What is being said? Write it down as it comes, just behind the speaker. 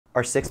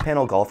Are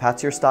 6-panel golf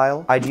hats your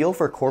style? Ideal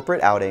for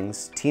corporate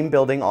outings, team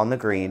building on the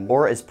green,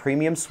 or as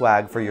premium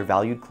swag for your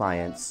valued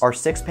clients, our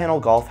 6-panel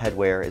golf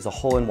headwear is a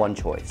hole-in-one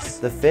choice.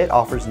 The fit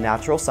offers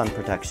natural sun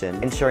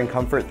protection, ensuring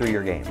comfort through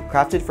your game.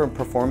 Crafted from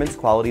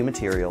performance-quality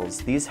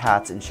materials, these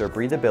hats ensure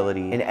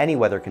breathability in any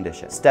weather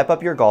condition. Step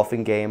up your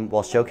golfing game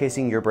while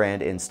showcasing your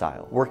brand in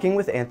style. Working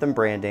with Anthem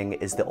branding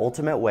is the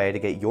ultimate way to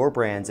get your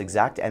brand's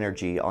exact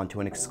energy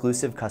onto an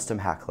exclusive custom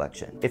hat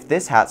collection. If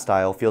this hat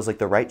style feels like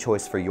the right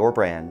choice for your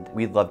brand,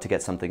 we'd love to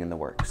get something in the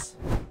works.